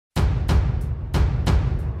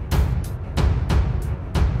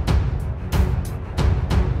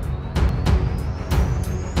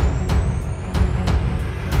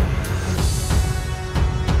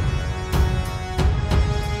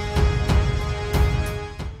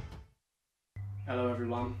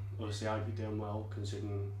everyone. Obviously I hope you're doing well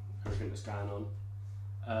considering everything that's going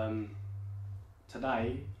on.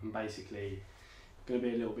 Today I'm basically going to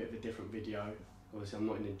be a little bit of a different video. Obviously I'm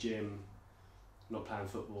not in the gym, not playing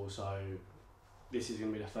football, so this is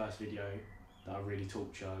going to be the first video that I really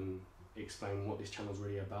talk to you and explain what this channel's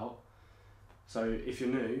really about. So if you're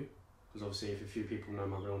new, because obviously if a few people know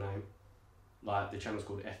my real name, like the channel's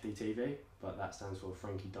called FDTV, but that stands for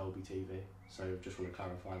Frankie Dolby TV. So just want to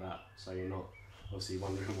clarify that, so you're not obviously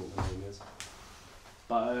wondering what my name is.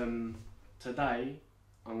 But today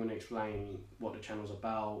I'm going to explain what the channel's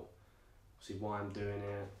about, obviously why I'm doing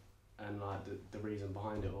it, and like the reason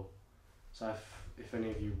behind it all. So if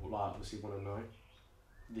any of you like obviously want to know,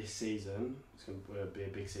 this season it's going to be a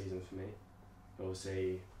big season for me.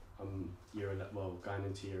 Obviously I'm going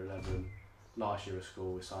into year 11. Last year at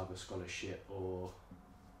school it's either scholarship or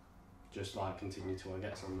just like continue till I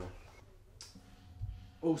get somewhere.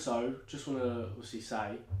 Also, just want to obviously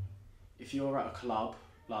say, if you're at a club,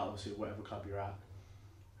 like obviously whatever club you're at,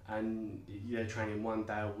 and you're training 1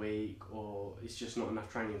 day a week or it's just not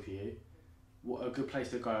enough training for you, a good place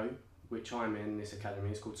to go, which I'm in this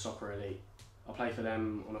academy, is called Soccer Elite. I play for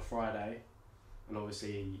them on a Friday, and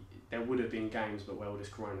obviously there would have been games, but where all this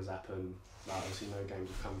corona's happened, like obviously no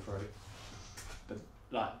games have come through. But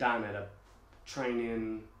like down there, the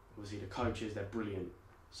training, obviously the coaches, they're brilliant.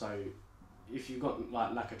 So if you've got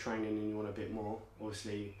like lack of training and you want a bit more,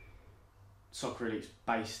 obviously Soccer Elite's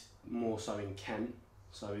based more so in Kent.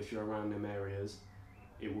 So if you're around them areas,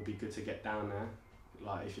 it would be good to get down there,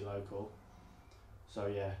 like if you're local. So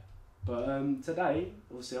yeah, but today,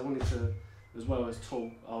 obviously I wanted to, as well as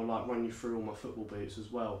talk, I'll like run you through all my football boots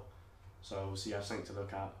as well. So obviously you have something to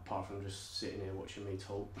look at, apart from just sitting here watching me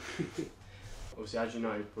talk. Obviously, as you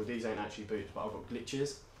know, well, these ain't actually boots, but I've got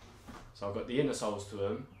glitches. So I've got the inner soles to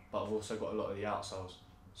them, but I've also got a lot of the outsoles.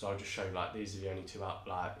 So I'll just show you, like, these are the only two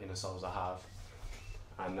inner soles I have.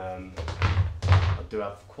 And I do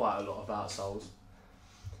have quite a lot of outsoles.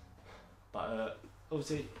 But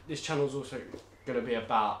obviously, this channel's also going to be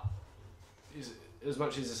about, as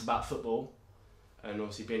much as it's about football, and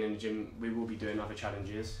obviously being in the gym, we will be doing other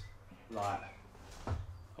challenges. Like,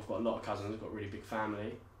 I've got a lot of cousins, I've got a really big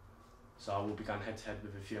family. So I will be going head to head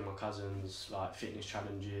with a few of my cousins, like fitness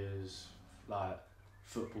challenges, like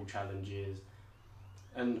football challenges.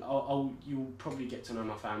 And you'll probably get to know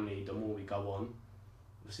my family the more we go on.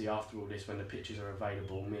 Obviously after all this, when the pictures are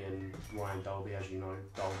available, me and Ryan Dolby, as you know,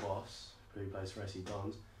 Dole Boss, who plays for SC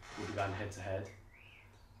Dons, will be going head to head.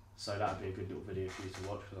 So that'll be a good little video for you to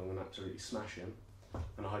watch, because I'm going to absolutely smash him.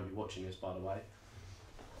 And I hope you're watching this, by the way.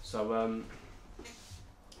 So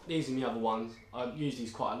these are the other ones. I use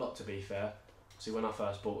these quite a lot, to be fair. See, when I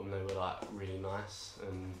first bought them, they were like really nice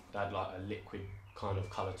and they had like a liquid kind of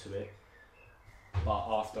colour to it. But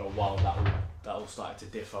after a while, that all started to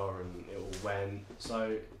differ and it all went.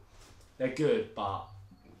 So they're good, but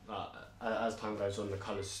as time goes on, the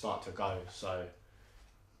colours start to go. So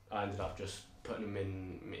I ended up just putting them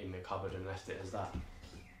in my cupboard and left it as that.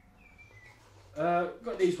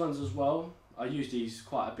 Got these ones as well. I use these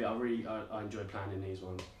quite a bit. I enjoy playing in these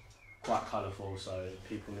ones. Quite colourful, so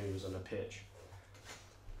people knew he was on the pitch.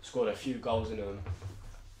 Scored a few goals in them.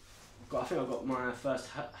 I think I got my first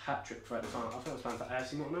hat trick for at the time. I think I was playing for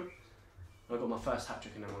AFC Nottingham. I got my first hat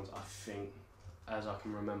trick in them ones, I think, as I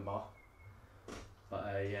can remember.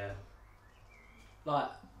 But yeah, like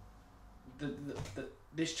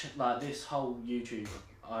this whole YouTube,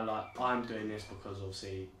 I'm doing this because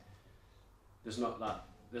obviously there's not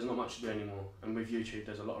much to do anymore, and with YouTube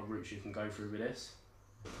there's a lot of routes you can go through with this.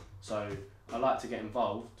 So I like to get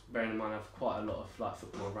involved, bearing in mind I have quite a lot of like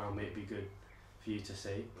football around me. It'd be good for you to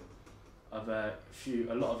see. I've a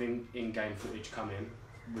lot of in-game footage coming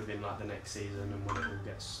within like the next season and when it all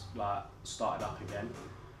gets like started up again.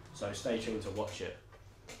 So stay tuned to watch it.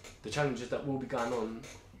 The challenges that will be going on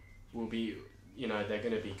will be, you know, they're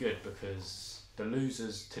going to be good, because the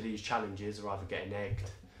losers to these challenges are either getting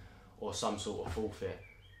egged or some sort of forfeit.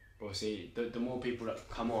 Obviously, the more people that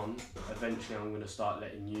come on, eventually I'm going to start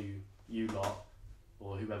letting you lot,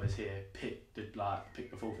 or whoever's here, pick the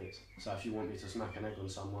forfeits. So if you want me to smack an egg on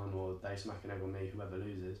someone, or they smack an egg on me, whoever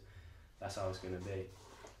loses, that's how it's going to be.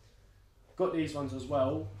 Got these ones as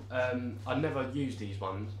well. I never used these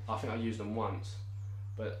ones. I think I used them once,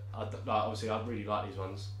 but obviously I really like these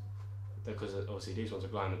ones because obviously these ones are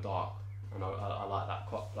glow in the dark, and I like that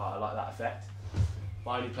I like that effect. But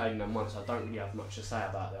I only played in them once. I don't really have much to say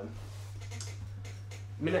about them.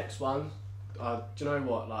 My next one, do you know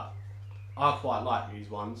what? Like, I quite like these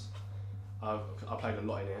ones. I played a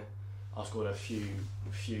lot in here. I scored a few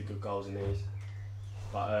good goals in these.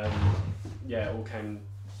 But yeah, it all came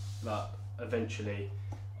like eventually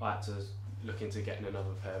I had to look into getting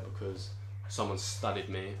another pair because someone studied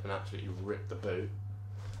me and absolutely ripped the boot.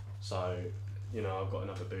 So, you know, I got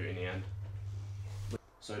another boot in the end.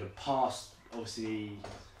 So the past, obviously,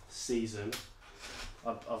 season,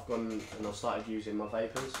 I've gone and I've started using my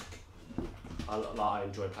vapors. I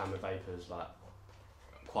enjoy playing with vapors like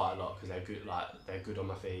quite a lot because they're good. Like they're good on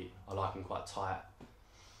my feet. I like them quite tight.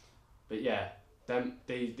 But yeah,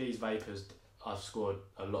 these vapors I've scored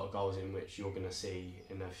a lot of goals in, which you're gonna see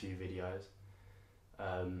in a few videos.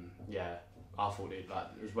 Yeah, I thought it, like,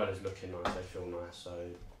 as well as looking nice, they feel nice. So,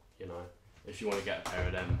 you know, if you want to get a pair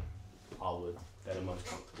of them, I would. They're the most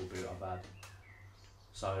comfortable boot I've had.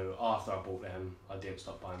 So after I bought them, I didn't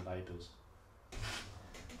stop buying vapors.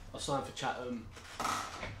 I signed for Chatham,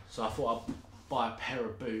 so I thought I'd buy a pair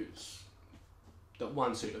of boots that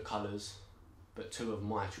one suit the colours, but two of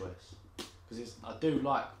my choice. Because I do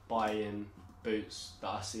like buying boots that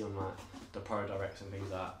I see on like the Pro Directs and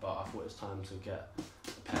things like that, but I thought it was time to get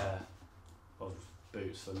a pair of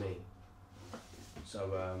boots for me.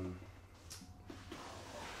 So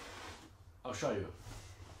I'll show you.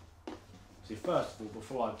 See, first of all,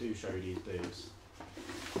 before I do show you these boots,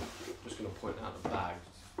 I'm just going to point out the bags.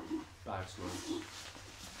 Bag's nice.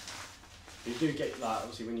 You do get, like,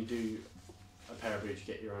 obviously when you do a pair of boots, you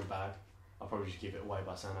get your own bag. I'll probably just give it away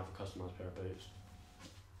by saying I have a customised pair of boots,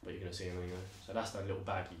 but you're going to see them anyway. So that's the little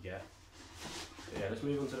bag you get. But yeah, let's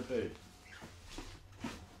move on to the boot.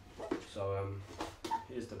 So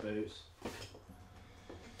here's the boots.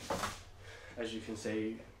 As you can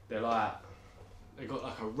see, they've got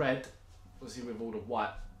like a red, obviously with all the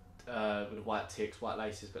white, with the white ticks, white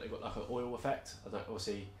laces, but they've got like an oil effect.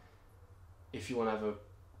 Obviously, if you want to have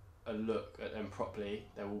a look at them properly,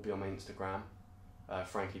 they will be on my Instagram,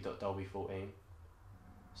 frankie.dolby14.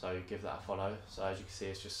 So give that a follow. So as you can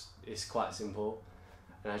see, it's quite simple.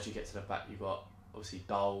 And as you get to the back, you've got obviously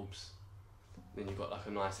Dolbs, then you've got like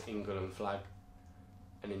a nice England flag,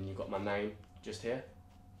 and then you've got my name just here,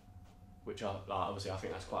 which obviously I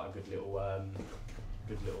think that's quite a good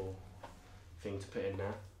little thing to put in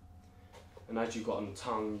there. And as you've got on the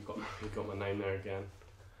tongue, you've got my name there again.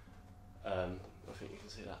 I think you can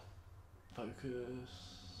see that. Focus.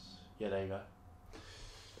 Yeah, there you go.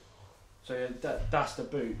 So yeah, that's the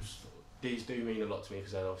boots. These do mean a lot to me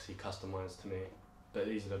because they're obviously customised to me. But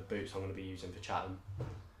these are the boots I'm going to be using for Chatham.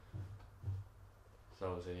 So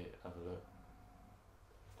obviously, have a look.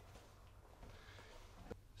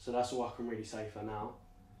 So that's all I can really say for now.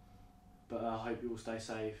 But I hope you all stay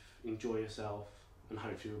safe, enjoy yourself, and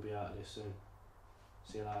hopefully we'll be out of this soon.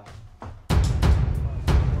 See you later.